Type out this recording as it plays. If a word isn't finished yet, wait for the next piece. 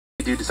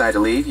If you do decide to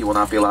leave, you will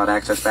not be allowed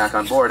access back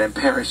on board, and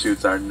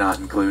parachutes are not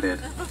included.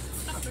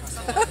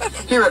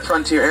 Here at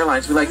Frontier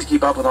Airlines, we like to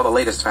keep up with all the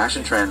latest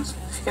fashion trends.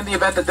 In the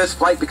event that this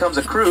flight becomes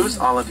a cruise,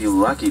 all of you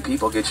lucky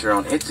people get your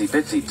own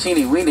itsy-bitsy,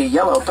 teeny-weeny,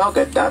 yellow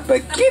polka dot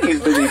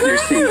bikinis beneath your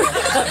seat.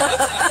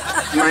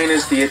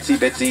 Minus the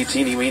itsy-bitsy,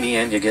 teeny-weeny,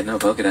 and you get no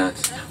polka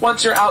dots.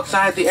 Once you're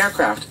outside the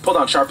aircraft, pull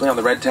down sharply on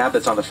the red tab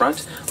that's on the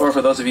front, or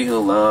for those of you who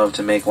love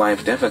to make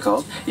life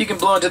difficult, you can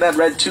blow into that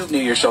red tube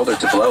near your shoulder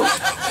to bloat.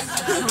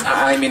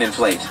 I mean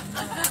inflate.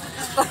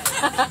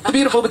 The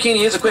beautiful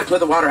bikini is equipped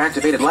with a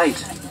water-activated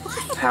light.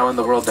 How in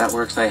the world that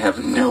works, I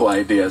have no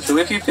idea. So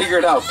if you figure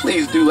it out,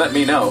 please do let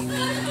me know.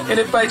 And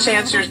if by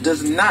chance yours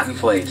does not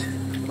inflate,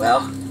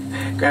 well,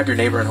 grab your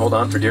neighbor and hold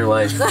on for dear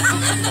life.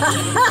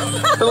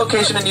 The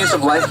location and use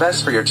of life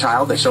vests for your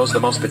child that shows the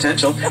most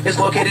potential is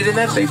located in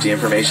that safety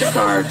information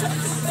card.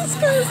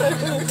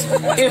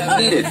 If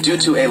needed due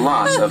to a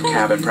loss of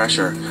cabin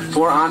pressure,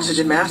 4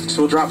 oxygen masks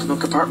will drop from the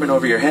compartment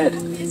over your head.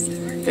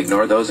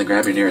 Ignore those and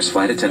grab your nearest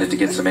flight attendant to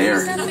get some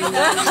air.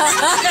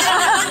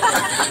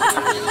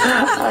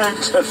 I'm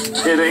just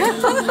kidding.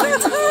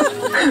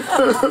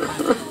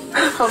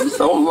 I'm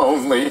so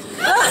lonely.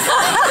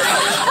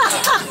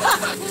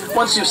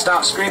 Once you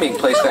stop screaming,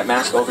 place that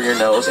mask over your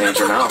nose and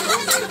your mouth.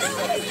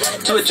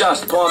 To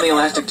adjust, pull on the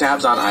elastic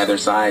tabs on either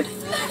side.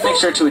 Make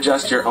sure to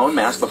adjust your own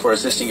mask before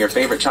assisting your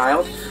favorite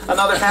child,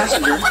 another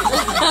passenger,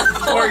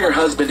 or your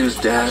husband who's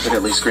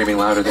definitely screaming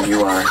louder than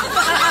you are.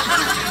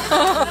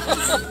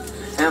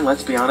 And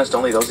let's be honest,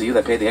 only those of you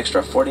that pay the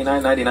extra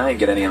 $49.99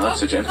 get any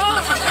oxygen.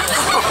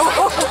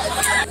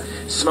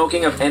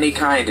 Smoking of any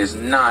kind is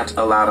not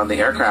allowed on the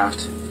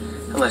aircraft,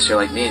 unless you're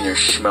like me and you're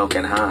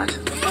smoking hot.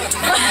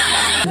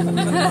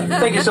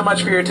 Thank you so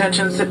much for your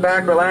attention. Sit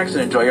back, relax,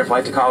 and enjoy your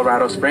flight to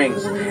Colorado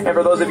Springs. And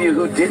for those of you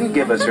who didn't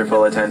give us your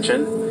full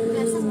attention,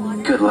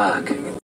 good luck.